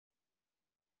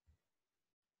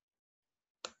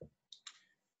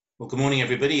Well, good morning,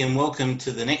 everybody, and welcome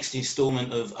to the next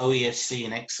instalment of OESC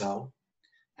in Exile.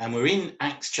 And we're in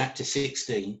Acts chapter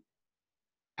 16,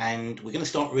 and we're going to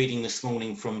start reading this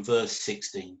morning from verse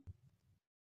 16.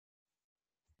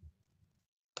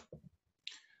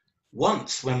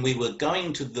 Once, when we were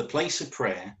going to the place of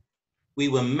prayer, we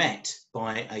were met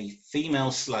by a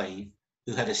female slave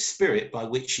who had a spirit by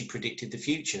which she predicted the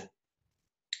future.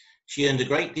 She earned a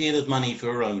great deal of money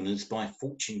for her owners by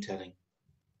fortune telling.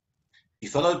 She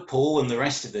followed Paul and the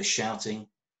rest of us, shouting,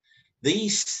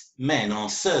 "These men are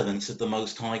servants of the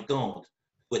Most High God,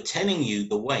 who are telling you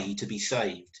the way to be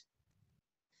saved."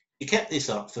 He kept this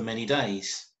up for many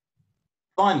days.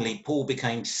 Finally, Paul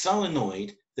became so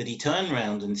annoyed that he turned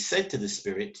round and said to the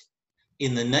spirit,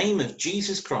 "In the name of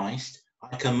Jesus Christ,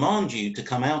 I command you to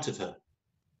come out of her."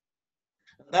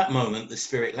 At that moment, the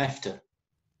spirit left her.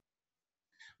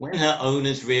 When her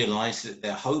owners realized that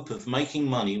their hope of making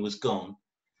money was gone,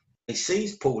 they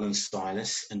seized Paul and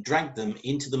Silas and dragged them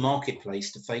into the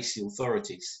marketplace to face the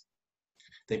authorities.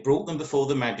 They brought them before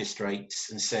the magistrates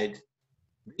and said,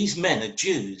 "These men are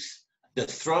Jews and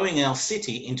are throwing our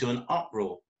city into an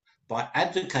uproar by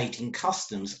advocating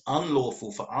customs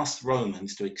unlawful for us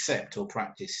Romans to accept or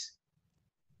practice."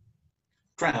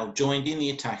 The crowd joined in the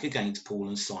attack against Paul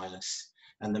and Silas,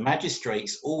 and the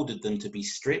magistrates ordered them to be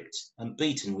stripped and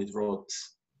beaten with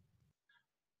rods.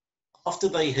 After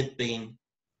they had been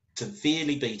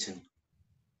severely beaten,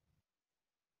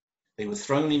 they were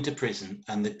thrown into prison,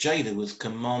 and the jailer was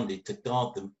commanded to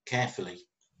guard them carefully.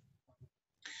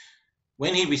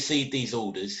 When he received these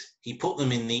orders, he put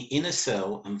them in the inner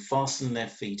cell and fastened their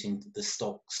feet into the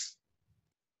stocks.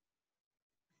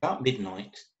 About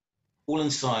midnight, Paul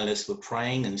and Silas were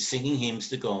praying and singing hymns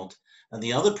to God, and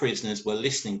the other prisoners were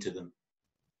listening to them.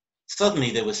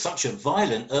 Suddenly there was such a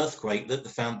violent earthquake that the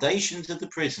foundations of the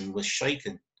prison were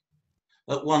shaken.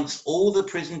 At once all the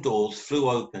prison doors flew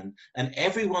open and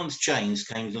everyone's chains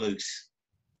came loose.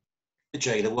 The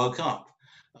jailer woke up,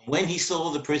 and when he saw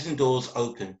the prison doors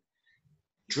open,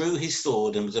 he drew his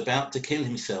sword and was about to kill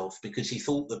himself because he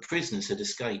thought the prisoners had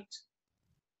escaped.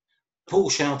 Paul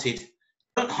shouted,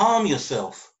 "Don't harm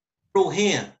yourself, we're all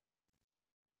here."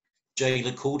 The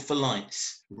jailer called for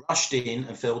lights, rushed in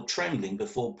and fell trembling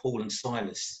before Paul and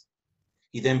Silas.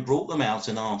 He then brought them out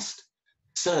and asked,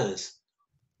 "Sirs,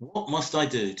 what must I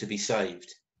do to be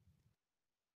saved?"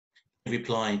 They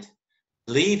replied,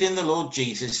 "Believe in the Lord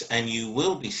Jesus and you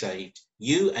will be saved,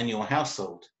 you and your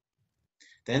household."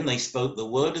 Then they spoke the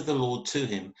word of the Lord to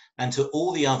him and to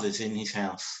all the others in his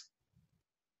house.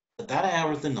 At that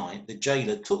hour of the night, the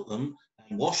jailer took them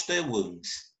and washed their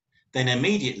wounds. Then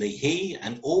immediately he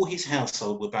and all his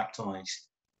household were baptized.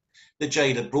 The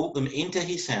jailer brought them into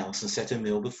his house and set a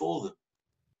meal before them.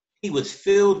 He was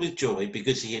filled with joy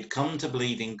because he had come to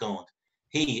believe in God,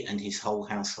 he and his whole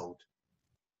household.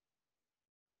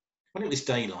 When it was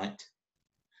daylight,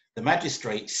 the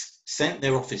magistrates sent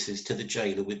their officers to the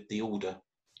jailer with the order,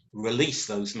 "Release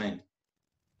those men."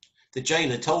 The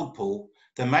jailer told Paul,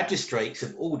 "The magistrates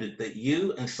have ordered that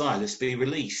you and Silas be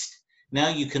released. Now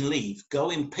you can leave.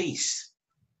 Go in peace."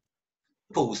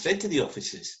 Paul said to the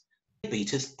officers, "They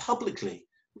beat us publicly,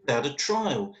 without a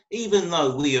trial, even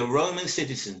though we are Roman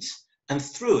citizens, and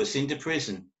threw us into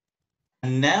prison.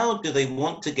 And now do they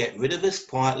want to get rid of us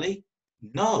quietly?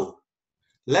 No.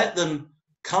 Let them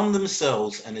come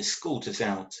themselves and escort us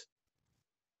out."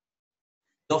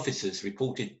 The officers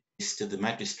reported this to the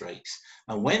magistrates,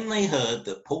 and when they heard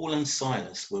that Paul and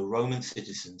Silas were Roman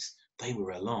citizens, they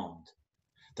were alarmed.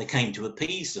 They came to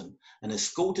appease them and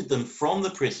escorted them from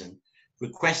the prison,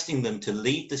 requesting them to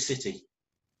leave the city.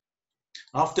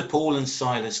 After Paul and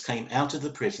Silas came out of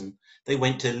the prison, they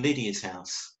went to Lydia's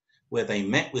house, where they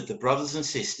met with the brothers and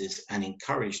sisters and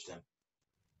encouraged them.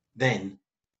 Then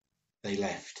they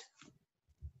left.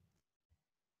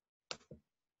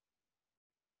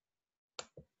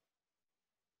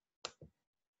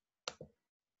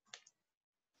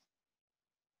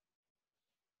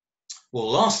 Well,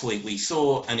 last week we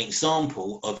saw an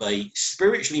example of a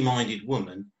spiritually minded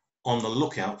woman on the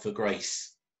lookout for grace.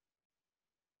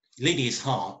 Lydia's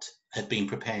heart had been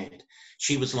prepared.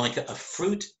 She was like a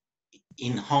fruit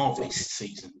in harvest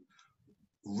season,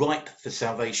 ripe for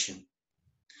salvation.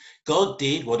 God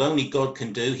did what only God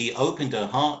can do. He opened her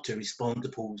heart to respond to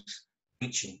Paul's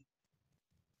preaching.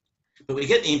 But we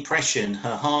get the impression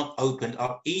her heart opened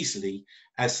up easily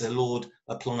as the Lord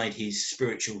applied his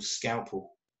spiritual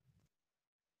scalpel.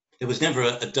 There was never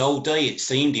a dull day, it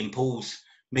seemed, in Paul's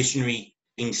missionary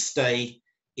stay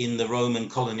in the Roman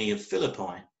colony of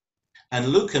Philippi. And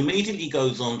Luke immediately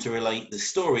goes on to relate the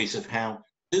stories of how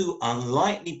two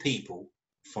unlikely people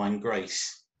find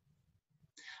grace.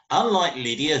 Unlike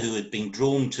Lydia, who had been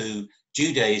drawn to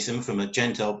Judaism from a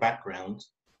Gentile background,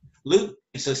 Luke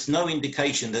gives us no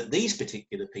indication that these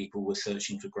particular people were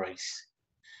searching for grace.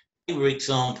 They were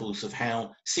examples of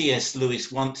how C.S.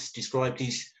 Lewis once described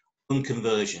his own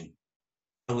conversion.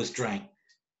 I was dragged,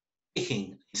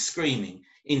 kicking and screaming,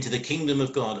 into the kingdom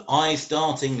of God, eyes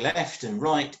darting left and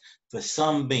right for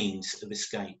some means of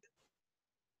escape.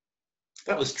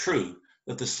 That was true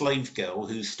of the slave girl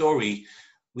whose story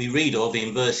we read of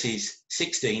in verses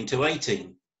 16 to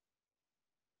 18.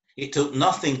 It took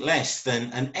nothing less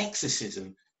than an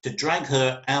exorcism to drag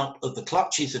her out of the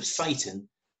clutches of Satan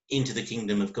into the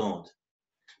kingdom of God.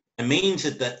 By means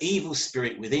of the evil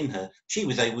spirit within her, she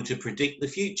was able to predict the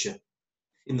future.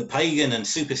 In the pagan and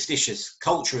superstitious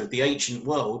culture of the ancient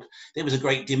world, there was a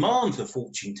great demand for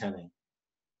fortune telling.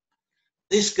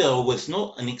 This girl was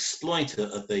not an exploiter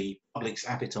of the public's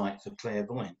appetite for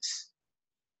clairvoyance.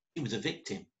 She was a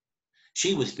victim.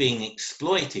 She was being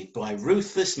exploited by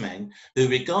ruthless men who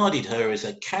regarded her as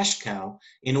a cash cow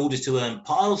in order to earn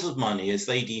piles of money as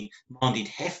they demanded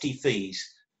hefty fees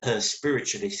for her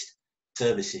spiritualist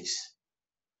services.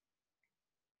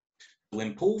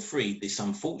 When Paul freed this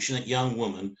unfortunate young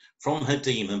woman from her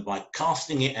demon by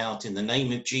casting it out in the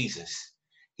name of Jesus,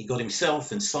 he got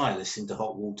himself and Silas into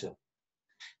hot water.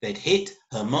 They'd hit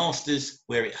her masters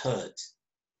where it hurt,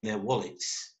 in their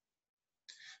wallets.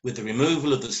 With the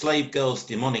removal of the slave girl's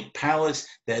demonic powers,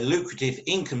 their lucrative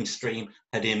income stream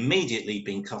had immediately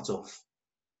been cut off.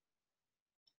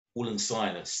 Paul and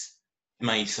Silas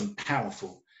made some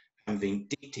powerful and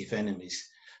vindictive enemies.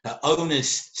 Her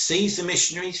owners seized the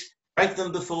missionaries, drag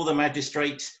them before the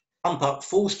magistrates, pump up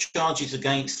false charges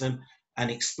against them, and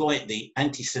exploit the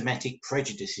anti-Semitic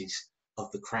prejudices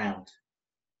of the crowd.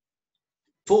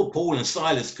 Before Paul and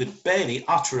Silas could barely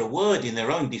utter a word in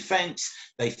their own defense,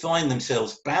 they find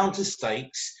themselves bound to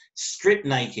stakes, stripped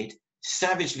naked,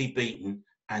 savagely beaten,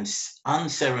 and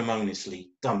unceremoniously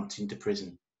dumped into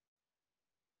prison.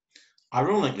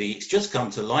 Ironically, it's just come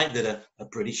to light that a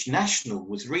British national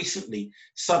was recently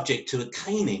subject to a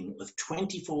caning of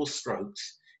 24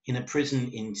 strokes in a prison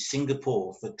in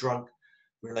Singapore for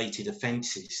drug-related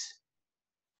offences.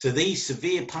 So these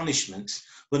severe punishments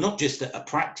were not just a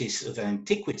practice of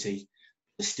antiquity,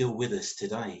 but still with us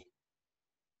today.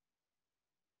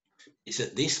 It's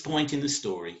at this point in the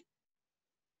story,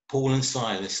 Paul and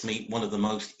Silas meet one of the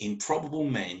most improbable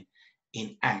men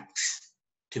in Acts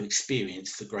to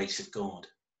experience the grace of God,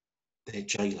 their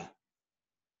jailer.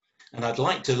 And I'd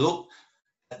like to look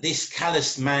at this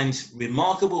callous man's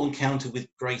remarkable encounter with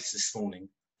grace this morning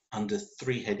under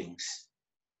three headings.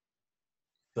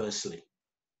 Firstly,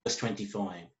 verse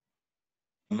 25,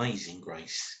 amazing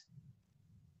grace.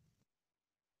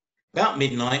 About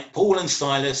midnight, Paul and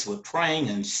Silas were praying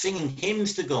and singing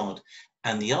hymns to God,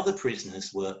 and the other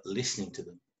prisoners were listening to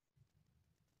them.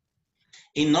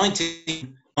 In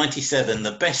 1997,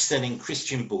 the best-selling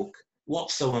Christian book,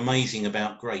 What's So Amazing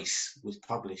About Grace, was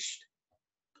published.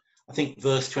 I think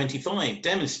verse 25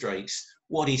 demonstrates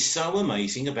what is so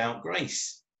amazing about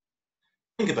grace.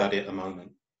 Think about it a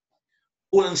moment.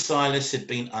 Paul and Silas had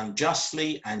been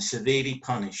unjustly and severely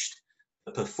punished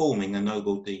for performing a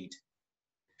noble deed.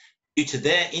 Due to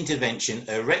their intervention,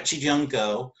 a wretched young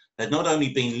girl had not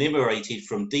only been liberated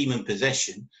from demon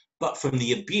possession, but from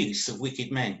the abuse of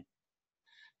wicked men.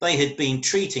 They had been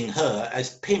treating her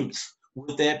as pimps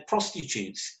would their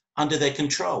prostitutes under their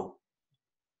control.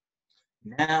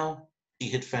 Now she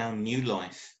had found new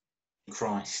life in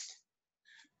Christ.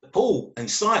 Paul and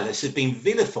Silas had been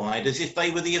vilified as if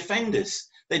they were the offenders.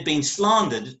 They'd been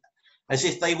slandered as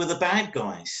if they were the bad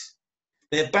guys.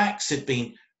 Their backs had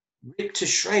been ripped to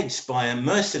shreds by a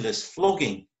merciless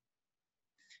flogging.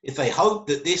 If they hoped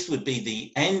that this would be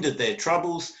the end of their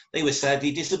troubles, they were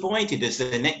sadly disappointed, as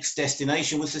their next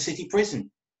destination was the city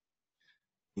prison.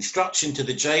 Instruction to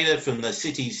the jailer from the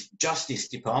city's justice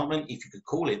department, if you could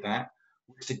call it that,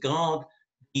 was to guard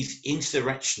these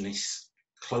insurrectionists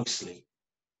closely.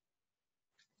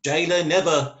 Jailer,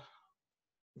 never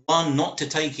one not to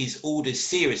take his orders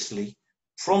seriously,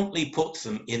 promptly puts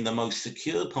them in the most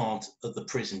secure part of the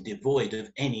prison, devoid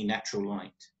of any natural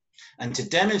light. And to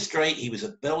demonstrate he was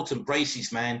a belt and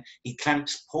braces man, he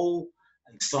clamps Paul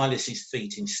and Silas's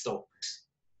feet in stocks.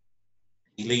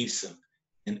 He leaves them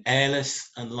in an airless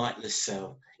and lightless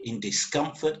cell, in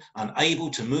discomfort,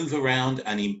 unable to move around,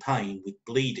 and in pain with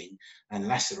bleeding and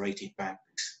lacerated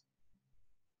backs.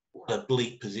 What a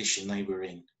bleak position they were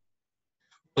in.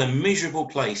 What a miserable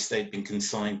place they'd been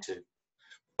consigned to.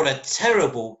 What a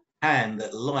terrible hand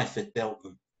that life had dealt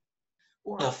them.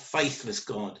 What a faithless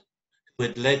God who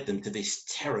had led them to this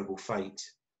terrible fate.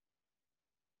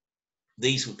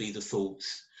 These would be the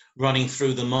thoughts running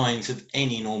through the minds of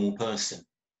any normal person.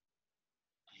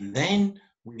 And then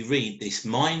we read this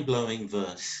mind-blowing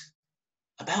verse.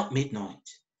 About midnight,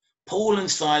 Paul and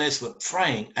Silas were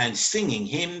praying and singing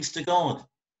hymns to God.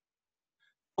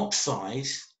 Not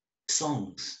sighs,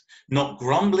 songs. Not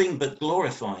grumbling, but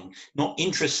glorifying. Not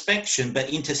introspection, but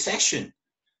intercession.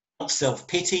 Not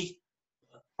self-pity,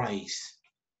 but praise.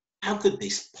 How could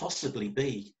this possibly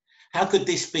be? How could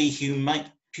this be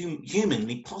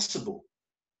humanly possible?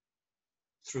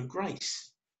 Through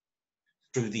grace.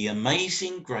 Through the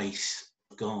amazing grace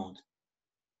of God.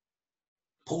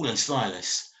 Paul and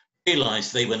Silas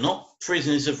realized they were not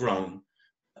prisoners of Rome,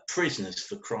 but prisoners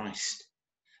for Christ.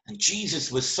 And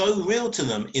Jesus was so real to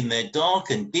them in their dark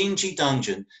and dingy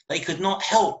dungeon, they could not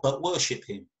help but worship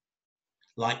him.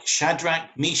 Like Shadrach,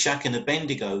 Meshach, and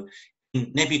Abednego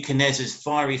in Nebuchadnezzar's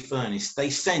fiery furnace, they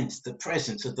sensed the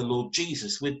presence of the Lord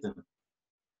Jesus with them.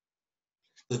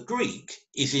 The Greek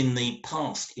is in the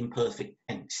past imperfect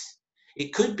tense.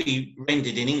 It could be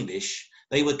rendered in English,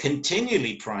 they were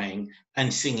continually praying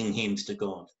and singing hymns to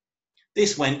God.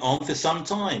 This went on for some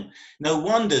time. No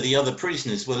wonder the other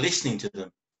prisoners were listening to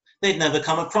them. They'd never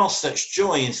come across such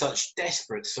joy in such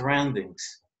desperate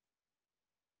surroundings.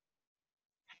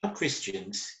 How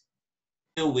Christians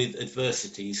deal with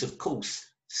adversity is, of course,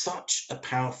 such a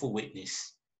powerful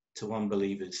witness to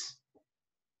unbelievers.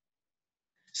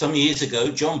 Some years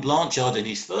ago, John Blanchard and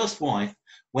his first wife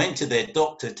went to their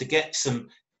doctor to get some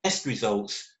test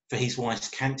results for his wife's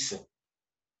cancer.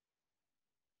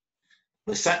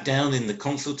 They sat down in the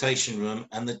consultation room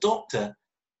and the doctor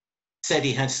said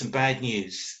he had some bad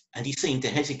news and he seemed to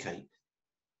hesitate.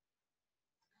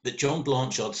 But John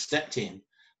Blanchard stepped in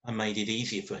and made it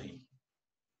easier for him.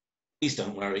 Please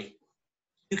don't worry.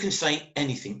 You can say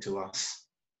anything to us.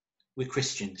 We're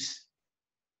Christians.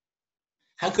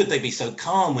 How could they be so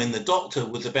calm when the doctor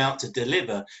was about to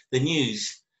deliver the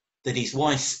news that his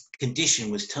wife's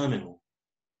condition was terminal?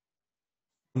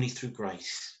 Only through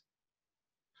grace.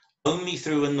 Only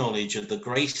through a knowledge of the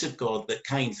grace of God that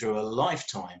came through a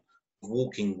lifetime of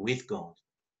walking with God.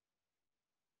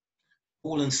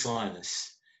 Paul and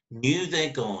Silas knew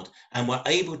their God and were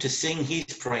able to sing his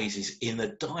praises in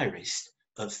the direst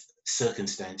of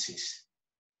circumstances.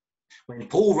 When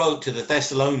Paul wrote to the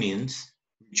Thessalonians,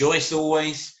 rejoice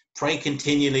always, pray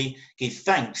continually, give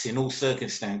thanks in all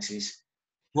circumstances,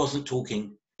 he wasn't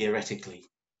talking theoretically.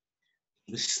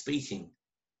 He was speaking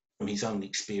from his own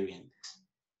experience.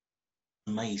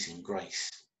 Amazing grace.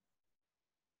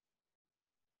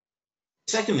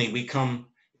 Secondly, we come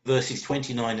verses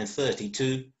 29 and 30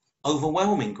 to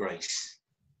overwhelming grace.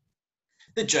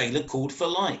 The jailer called for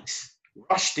lights,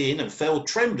 rushed in and fell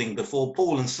trembling before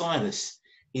Paul and Silas.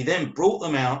 He then brought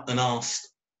them out and asked,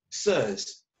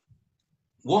 Sirs,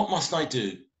 what must I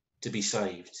do to be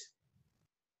saved?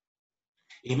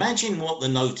 Imagine what the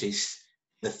notice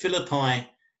the Philippi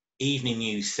Evening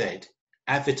News said,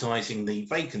 advertising the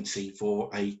vacancy for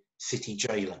a city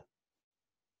jailer.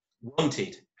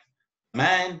 Wanted,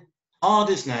 man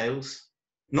hard as nails,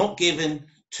 not given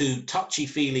to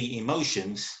touchy-feely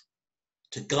emotions,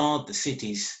 to guard the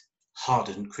city's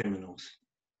hardened criminals.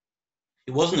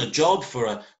 It wasn't a job for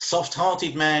a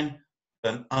soft-hearted man,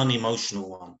 but an unemotional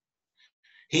one.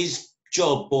 His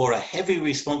job bore a heavy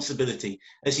responsibility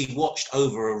as he watched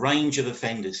over a range of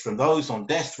offenders, from those on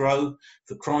death row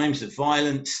for crimes of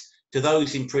violence to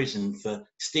those in prison for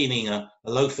stealing a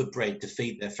loaf of bread to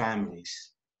feed their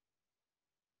families.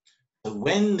 So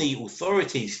when the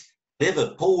authorities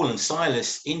deliver Paul and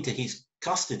Silas into his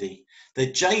custody, the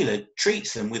jailer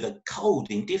treats them with a cold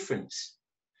indifference.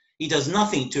 He does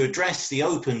nothing to address the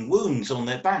open wounds on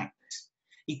their backs.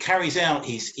 He carries out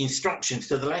his instructions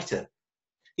to the letter.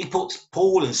 He puts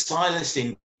Paul and Silas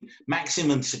in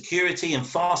maximum security and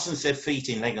fastens their feet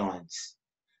in leg irons.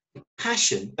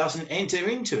 Passion doesn't enter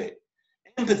into it.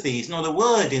 Empathy is not a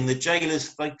word in the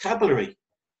jailer's vocabulary.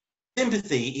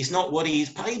 Sympathy is not what he is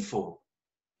paid for.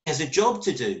 He has a job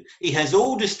to do. He has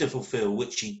orders to fulfill,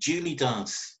 which he duly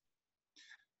does.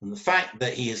 And the fact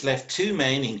that he has left two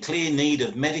men in clear need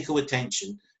of medical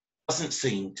attention doesn't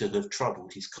seem to have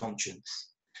troubled his conscience.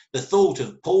 The thought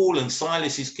of Paul and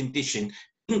Silas's condition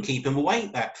didn't keep him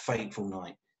awake that fateful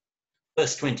night.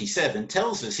 Verse 27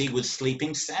 tells us he was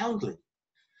sleeping soundly.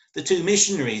 The two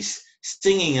missionaries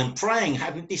singing and praying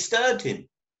hadn't disturbed him.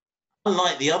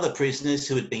 Unlike the other prisoners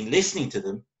who had been listening to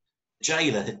them, the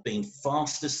jailer had been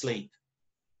fast asleep.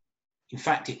 In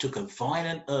fact, it took a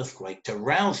violent earthquake to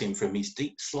rouse him from his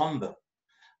deep slumber.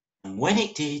 And when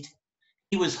it did,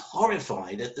 he was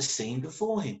horrified at the scene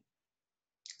before him.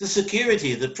 The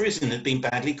security of the prison had been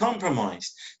badly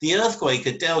compromised. The earthquake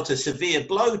had dealt a severe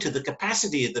blow to the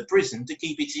capacity of the prison to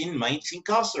keep its inmates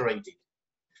incarcerated.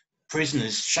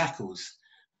 Prisoners' shackles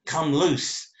come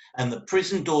loose, and the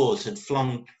prison doors had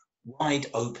flung wide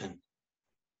open.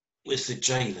 It was the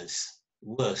jailer's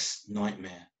worst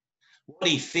nightmare. What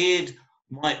he feared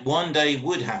might one day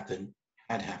would happen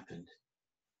had happened,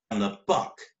 and the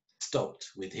buck stopped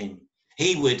with him.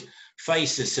 He would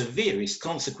face the severest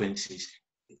consequences.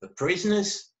 If the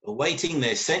prisoners awaiting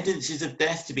their sentences of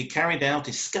death to be carried out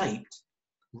escaped,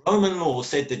 Roman law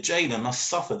said the jailer must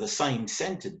suffer the same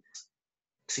sentence.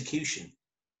 Execution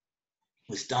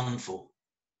was done for.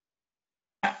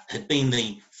 That had been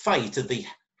the fate of the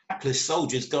hapless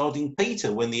soldiers guarding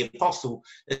Peter when the apostle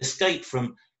escaped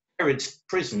from Herod's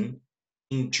prison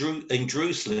in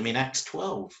Jerusalem in Acts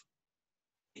 12.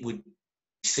 It would be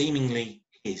seemingly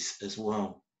his as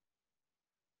well.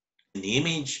 And the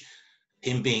image of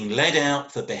him being led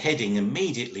out for beheading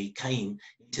immediately came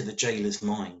into the jailer's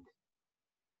mind.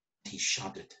 He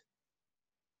shuddered.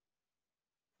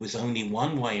 There was only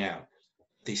one way out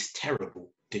of this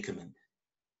terrible predicament: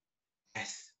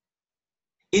 death.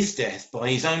 His death by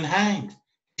his own hand,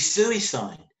 his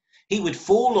suicide. He would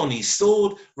fall on his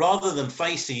sword rather than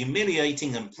face a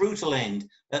humiliating and brutal end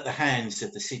at the hands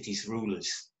of the city's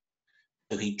rulers.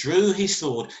 So he drew his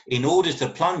sword in order to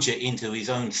plunge it into his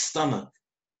own stomach.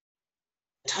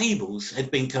 The tables had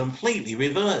been completely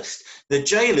reversed. The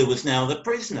jailer was now the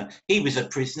prisoner. He was a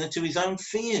prisoner to his own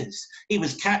fears. He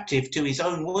was captive to his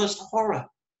own worst horror.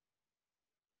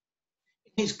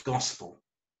 In his gospel,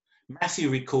 Matthew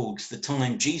records the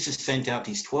time Jesus sent out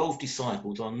his 12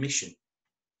 disciples on mission.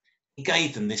 He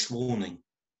gave them this warning: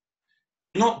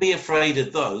 do not be afraid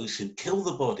of those who kill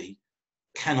the body,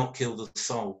 cannot kill the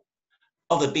soul.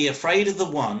 Rather, be afraid of the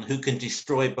one who can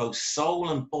destroy both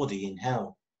soul and body in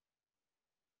hell.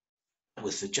 That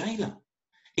was the jailer.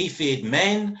 He feared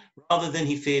men rather than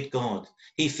he feared God.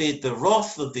 He feared the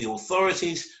wrath of the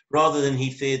authorities rather than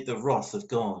he feared the wrath of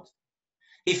God.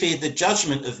 He feared the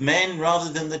judgment of men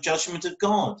rather than the judgment of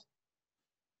God.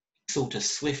 He sought a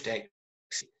swift exit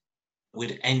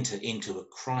would enter into a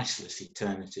Christless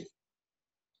eternity.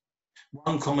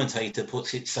 One commentator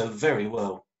puts it so very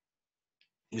well: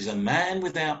 he was a man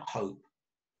without hope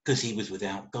because he was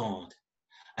without God.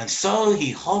 And so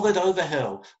he hovered over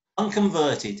hell,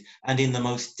 unconverted and in the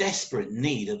most desperate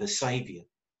need of a saviour.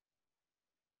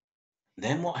 And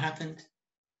then what happened?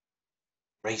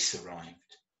 Grace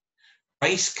arrived.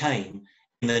 Grace came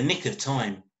in the nick of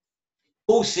time.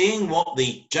 Paul, seeing what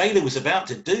the jailer was about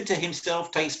to do to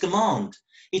himself, takes command.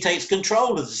 He takes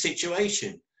control of the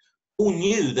situation. Paul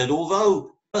knew that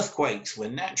although earthquakes were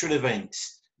natural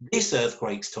events, this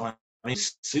earthquake's time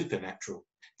is supernatural.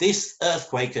 This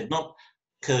earthquake had not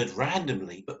occurred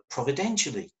randomly, but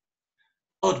providentially.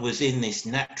 God was in this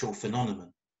natural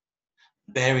phenomenon,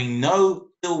 bearing no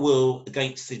ill will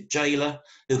against the jailer,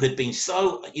 who had been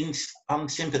so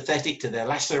unsympathetic to their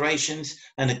lacerations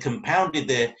and had compounded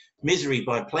their misery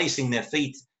by placing their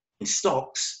feet in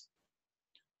stocks.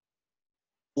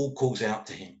 Paul calls out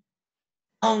to him: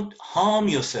 don't harm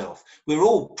yourself. We're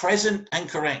all present and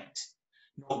correct.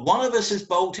 Not one of us has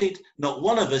bolted. Not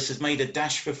one of us has made a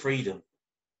dash for freedom.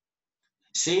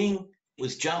 Seeing it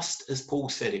was just as Paul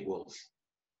said it was,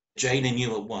 the jailer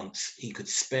knew at once he could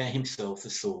spare himself the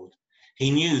sword.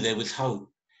 He knew there was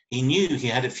hope. He knew he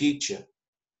had a future.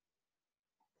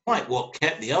 Quite what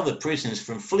kept the other prisoners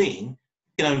from fleeing,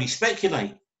 we can only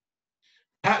speculate.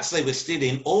 Perhaps they were still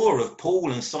in awe of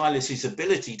Paul and Silas's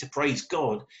ability to praise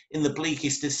God in the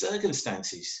bleakest of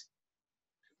circumstances.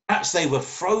 Perhaps they were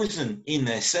frozen in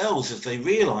their cells as they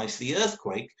realized the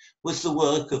earthquake was the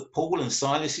work of Paul and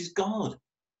Silas's God.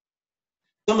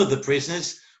 Some of the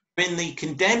prisoners were in the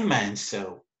condemned man's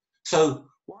cell, so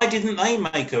why didn't they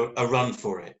make a run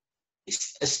for it?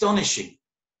 It's astonishing.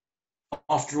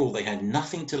 After all, they had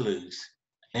nothing to lose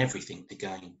and everything to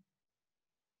gain.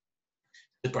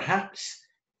 So perhaps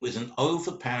it was an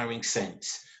overpowering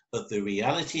sense of the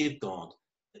reality of God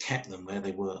that kept them where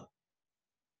they were.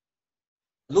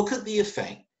 Look at the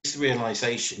effect this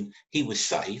realization he was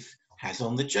safe has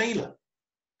on the jailer.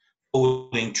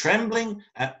 Falling trembling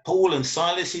at Paul and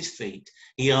Silas's feet,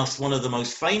 he asked one of the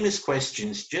most famous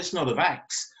questions, just not of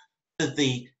Acts, but of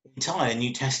the entire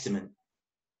New Testament.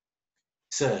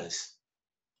 Sirs,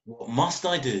 what must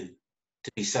I do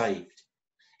to be saved?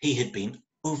 He had been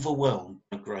overwhelmed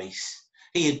by grace.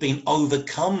 He had been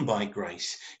overcome by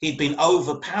grace. He had been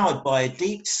overpowered by a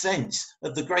deep sense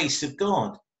of the grace of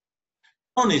God.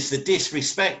 One is the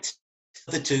disrespect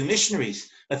of the two missionaries.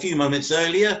 A few moments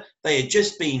earlier, they had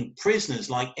just been prisoners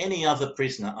like any other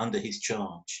prisoner under his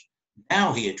charge.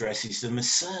 Now he addresses them as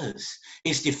sirs.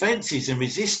 His defences and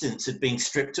resistance had been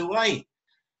stripped away.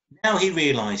 Now he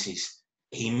realises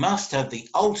he must have the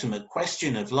ultimate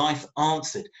question of life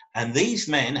answered, and these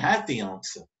men have the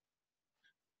answer.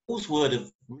 Paul's word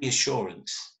of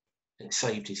reassurance had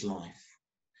saved his life.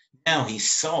 Now his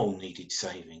soul needed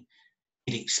saving.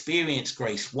 He'd experienced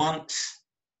grace once,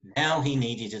 now he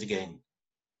needed it again.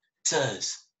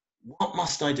 Sirs, what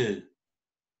must I do?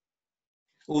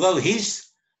 Although his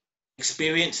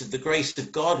experience of the grace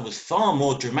of God was far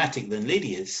more dramatic than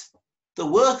Lydia's, the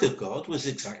work of God was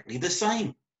exactly the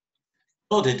same.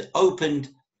 God had opened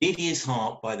Lydia's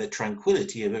heart by the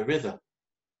tranquility of a river.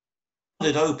 God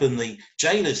had opened the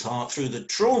jailer's heart through the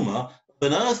trauma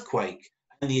of an earthquake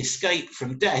and the escape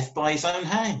from death by his own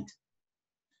hand.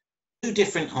 Two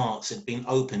different hearts had been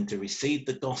opened to receive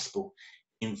the gospel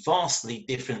in vastly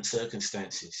different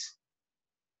circumstances.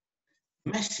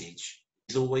 The message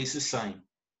is always the same.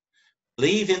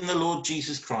 Believe in the Lord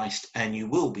Jesus Christ and you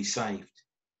will be saved.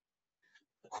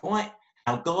 Quite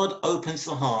how God opens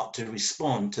the heart to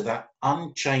respond to that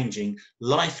unchanging,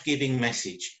 life-giving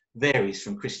message varies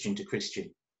from Christian to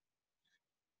Christian.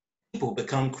 People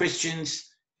become Christians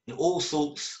in all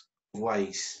sorts of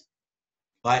ways.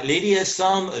 Like Lydia,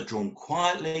 some are drawn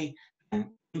quietly and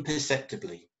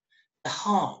imperceptibly. Their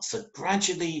hearts are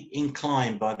gradually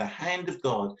inclined by the hand of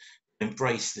God to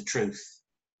embrace the truth.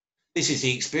 This is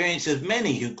the experience of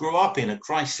many who grew up in a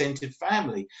Christ-centered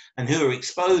family and who are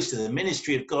exposed to the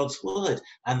ministry of God's word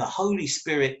and the Holy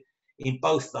Spirit in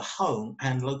both the home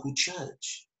and local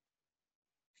church.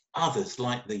 Others,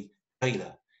 like the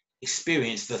jailer,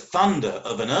 experience the thunder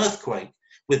of an earthquake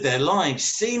with their lives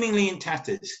seemingly in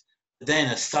tatters, but then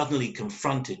are suddenly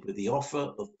confronted with the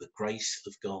offer of the grace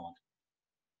of God.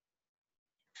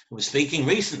 I was speaking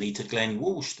recently to Glenn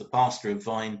Walsh, the pastor of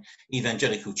Vine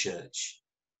Evangelical Church.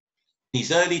 In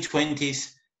his early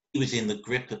 20s, he was in the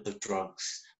grip of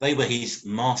drugs. They were his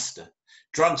master.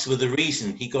 Drugs were the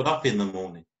reason he got up in the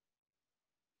morning.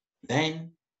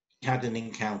 Then he had an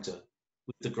encounter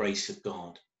with the grace of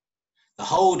God. The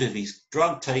hold of his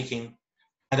drug taking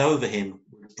had over him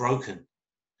was broken.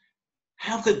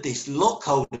 How could this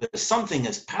lockhold of something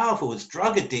as powerful as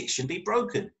drug addiction be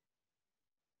broken?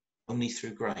 Only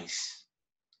through grace.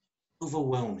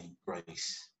 Overwhelming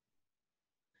grace.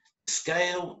 The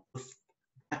scale of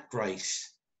that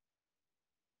grace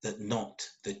that knocked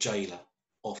the jailer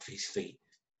off his feet.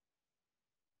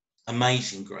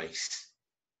 Amazing grace,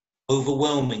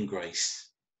 overwhelming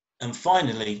grace, and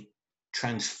finally,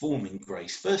 transforming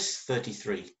grace. Verse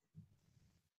 33.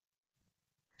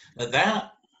 At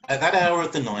that hour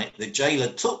of the night, the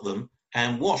jailer took them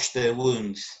and washed their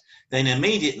wounds. Then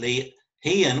immediately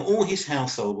he and all his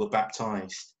household were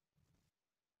baptized.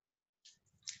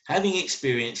 Having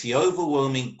experienced the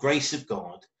overwhelming grace of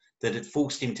God that had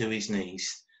forced him to his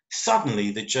knees, suddenly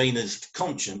the jailer's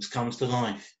conscience comes to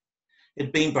life. It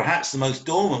had been perhaps the most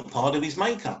dormant part of his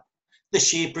makeup. The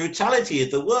sheer brutality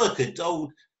of the work had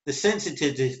dulled the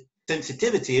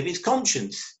sensitivity of his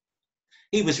conscience.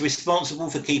 He was responsible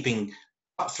for keeping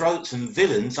cutthroats and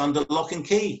villains under lock and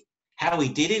key. How he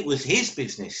did it was his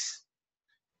business.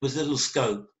 It was little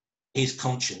scope, his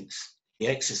conscience, he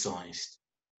exercised.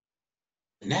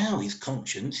 Now his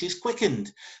conscience is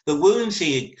quickened. The wounds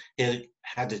he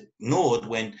had ignored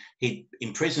when he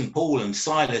imprisoned Paul and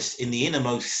Silas in the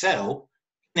innermost cell,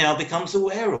 now becomes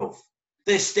aware of.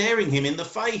 They're staring him in the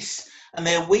face and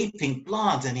they're weeping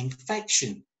blood and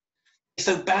infection. They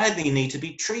so badly need to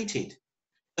be treated.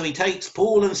 So he takes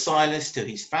Paul and Silas to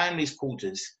his family's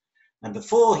quarters, and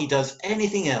before he does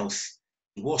anything else,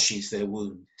 he washes their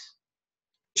wounds.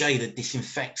 The jailer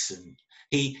disinfects them.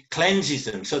 He cleanses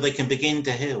them so they can begin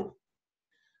to heal.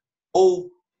 Paul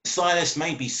and Silas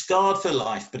may be scarred for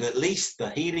life, but at least the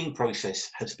healing process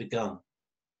has begun.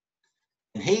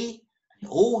 And he and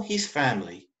all his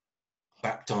family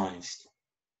are baptized.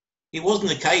 It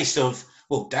wasn't a case of,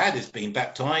 well, Dad has been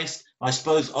baptized, I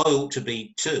suppose I ought to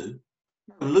be too.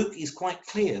 No, Luke is quite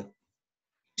clear.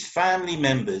 His family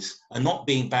members are not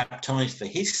being baptized for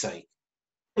his sake.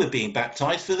 They were being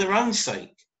baptized for their own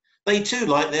sake. They too,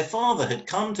 like their father, had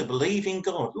come to believe in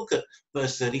God. Look at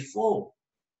verse 34.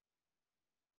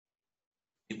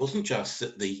 It wasn't just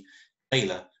that the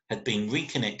jailer had been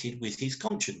reconnected with his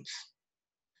conscience.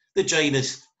 The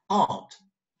jailer's heart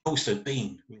had also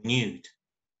been renewed.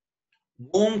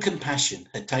 Warm compassion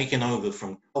had taken over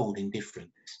from cold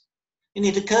indifference. And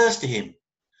it occurs to him,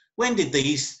 when did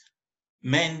these two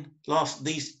men last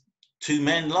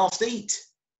eat?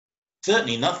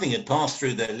 Certainly nothing had passed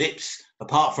through their lips,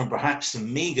 apart from perhaps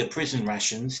some meagre prison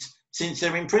rations, since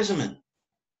their imprisonment.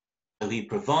 So he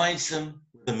provides them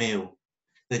with a meal.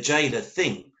 The jailer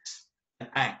thinks and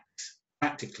acts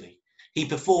practically. He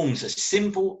performs a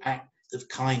simple act of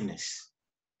kindness.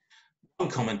 One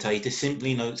commentator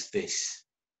simply notes this: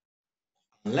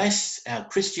 unless our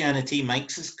Christianity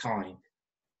makes us kind,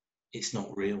 it's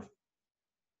not real.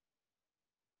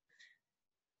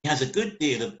 He has a good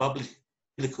deal of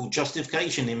biblical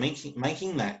justification in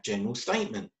making that general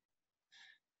statement.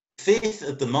 The fifth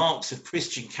of the marks of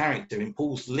Christian character in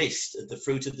Paul's list of the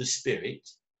fruit of the Spirit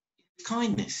is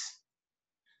kindness.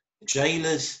 The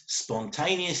jailer's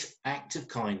spontaneous act of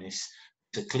kindness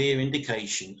was a clear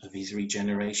indication of his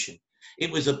regeneration.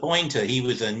 It was a pointer. He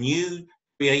was a new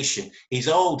creation. His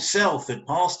old self had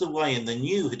passed away and the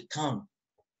new had come.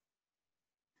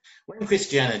 When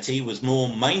Christianity was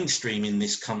more mainstream in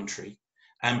this country,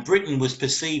 and Britain was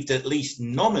perceived at least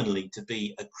nominally to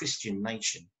be a Christian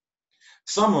nation,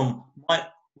 someone might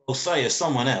well say of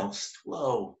someone else,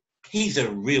 well, he's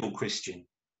a real Christian.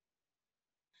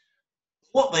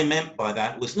 What they meant by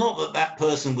that was not that that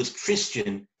person was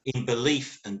Christian in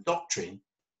belief and doctrine.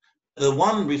 The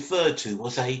one referred to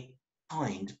was a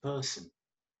kind person.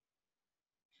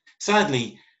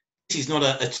 Sadly, this is not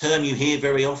a term you hear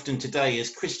very often today, as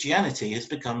Christianity has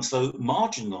become so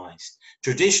marginalized.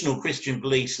 Traditional Christian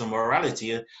beliefs and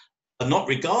morality are not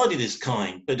regarded as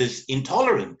kind, but as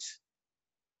intolerant.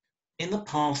 In the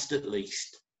past, at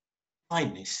least,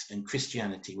 kindness and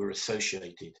Christianity were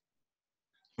associated.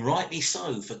 Rightly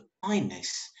so, for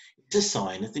kindness is a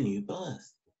sign of the new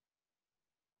birth.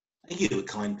 Are you a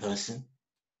kind person?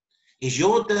 Is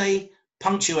your day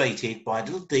punctuated by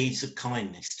little deeds of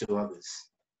kindness to others?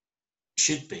 It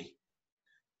should be.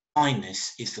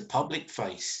 Kindness is the public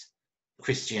face of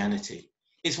Christianity.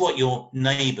 It's what your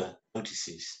neighbour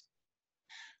notices.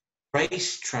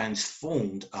 Grace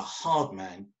transformed a hard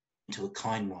man into a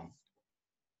kind one.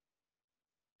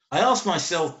 I asked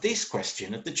myself this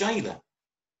question of the jailer.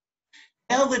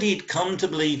 Now that he'd come to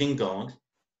believe in God,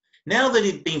 now that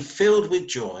he'd been filled with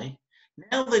joy,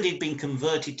 now that he'd been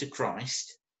converted to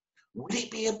Christ, would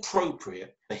it be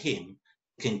appropriate for him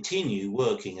to continue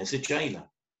working as a jailer?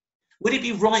 Would it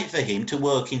be right for him to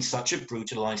work in such a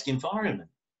brutalized environment?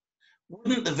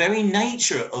 Wouldn't the very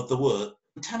nature of the work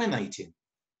contaminate him?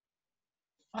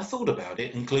 I thought about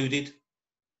it and concluded,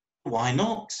 why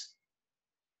not?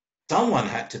 Someone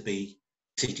had to be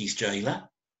the city's jailer.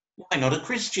 Why not a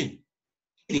Christian?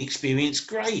 He'd experienced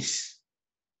grace.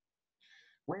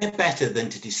 Where better than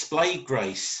to display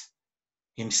grace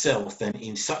himself than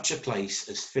in such a place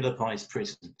as Philippi's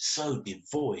prison, so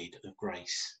devoid of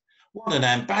grace? What an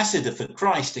ambassador for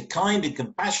Christ a kind and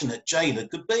compassionate jailer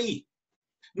could be.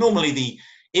 Normally the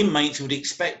inmates would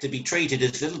expect to be treated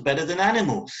as little better than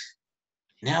animals.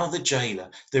 Now the jailer,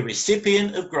 the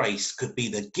recipient of grace, could be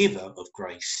the giver of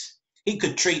grace. He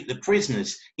could treat the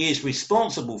prisoners he is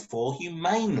responsible for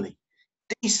humanely,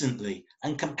 decently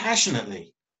and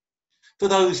compassionately. For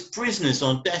those prisoners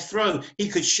on death row, he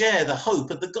could share the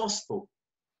hope of the gospel.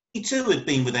 He too had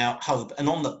been without hope and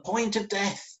on the point of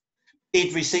death.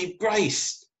 He'd received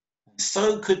grace. And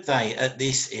so could they at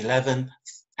this 11th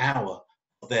hour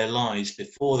of their lives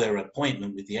before their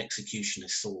appointment with the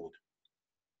executioner's sword.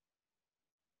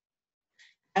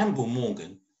 Campbell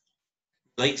Morgan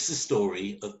relates the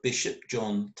story of Bishop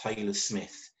John Taylor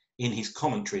Smith in his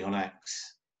commentary on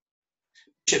Acts.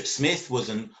 Bishop Smith was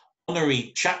an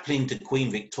honorary chaplain to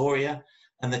Queen Victoria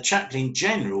and the chaplain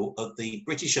general of the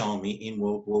British Army in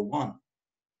World War I.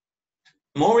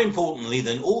 More importantly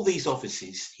than all these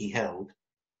offices he held,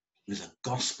 he was a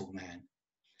gospel man.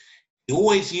 He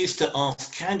always used to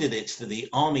ask candidates for the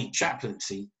army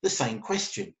chaplaincy the same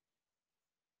question.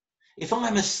 If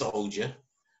I'm a soldier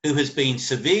who has been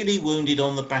severely wounded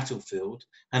on the battlefield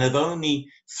and have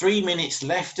only 3 minutes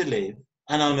left to live,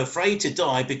 and I'm afraid to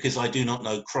die because I do not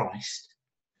know Christ,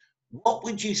 what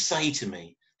would you say to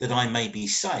me that I may be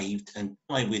saved and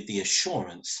die with the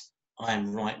assurance I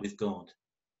am right with God?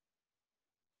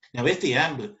 Now, if the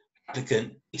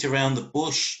applicant beat around the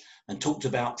bush and talked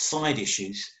about side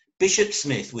issues, Bishop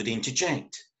Smith would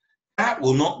interject. That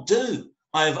will not do.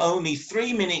 I have only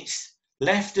 3 minutes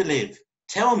left to live.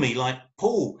 Tell me, like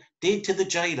Paul did to the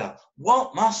jailer,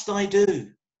 what must I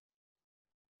do?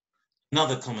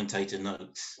 Another commentator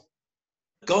notes,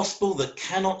 the gospel that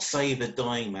cannot save a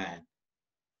dying man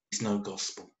is no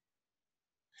gospel.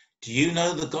 Do you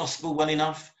know the gospel well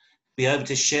enough to be able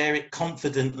to share it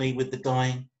confidently with the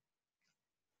dying?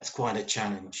 That's quite a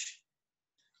challenge.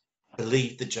 I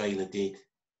believe the jailer did.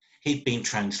 He'd been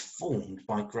transformed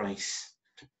by grace.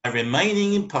 By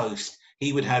remaining in post,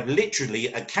 he would have literally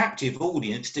a captive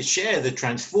audience to share the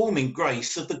transforming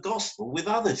grace of the gospel with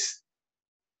others.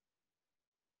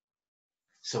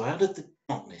 So out of the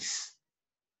darkness,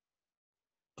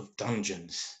 of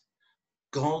dungeons.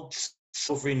 God's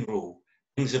sovereign rule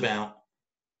brings about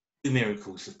two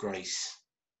miracles of grace.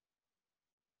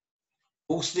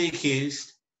 Falsely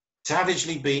accused,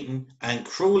 savagely beaten, and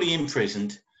cruelly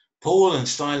imprisoned, Paul and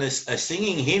Silas are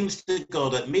singing hymns to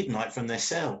God at midnight from their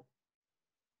cell.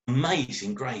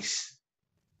 Amazing grace.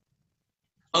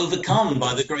 Overcome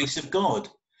by the grace of God,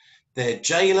 their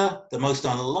jailer, the most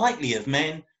unlikely of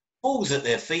men, falls at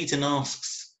their feet and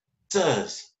asks,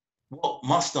 "Sirs, what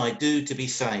must I do to be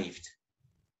saved?"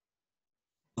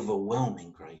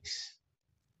 Overwhelming grace.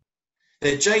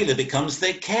 Their jailer becomes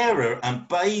their carer and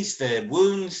bathes their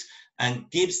wounds and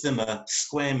gives them a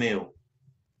square meal.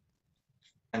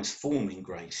 Transforming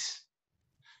grace.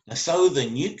 And so the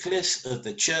nucleus of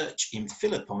the church in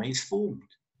Philippi is formed.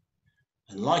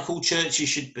 And like all churches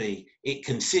should be, it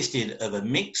consisted of a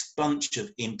mixed bunch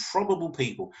of improbable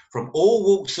people from all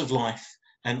walks of life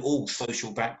and all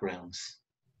social backgrounds.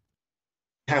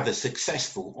 We have a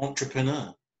successful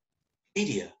entrepreneur,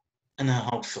 Lydia and her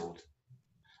household,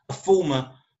 a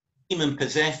former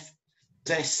demon-possessed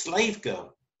slave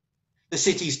girl, the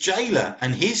city's jailer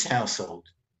and his household,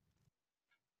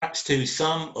 perhaps to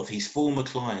some of his former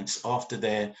clients after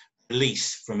their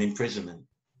release from imprisonment.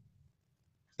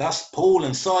 Thus, Paul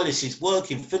and Silas's work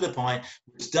in Philippi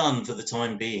was done for the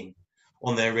time being.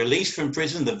 On their release from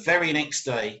prison the very next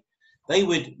day, they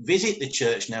would visit the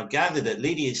church now gathered at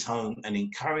Lydia's home and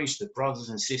encourage the brothers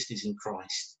and sisters in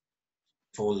Christ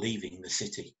before leaving the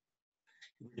city.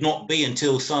 It would not be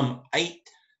until some 8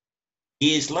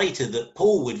 years later that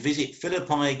Paul would visit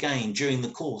Philippi again during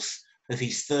the course of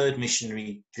his third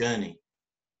missionary journey.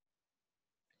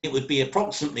 It would be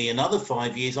approximately another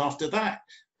 5 years after that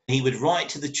he would write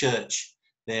to the church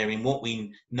there in what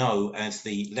we know as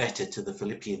the letter to the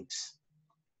Philippians.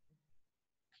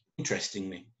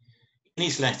 Interestingly, in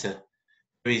his letter,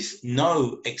 there is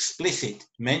no explicit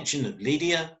mention of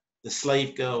Lydia, the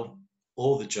slave girl,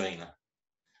 or the jailer.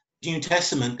 The New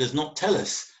Testament does not tell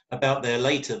us about their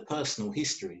later personal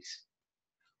histories.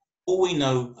 All we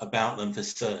know about them for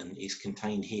certain is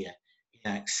contained here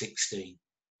in Acts 16.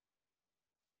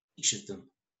 Each of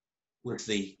them was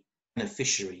the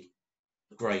beneficiary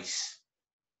of grace.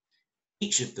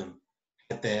 Each of them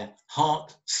had their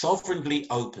heart sovereignly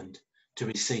opened to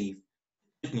receive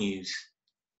good news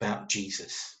about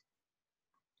Jesus.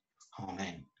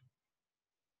 Amen.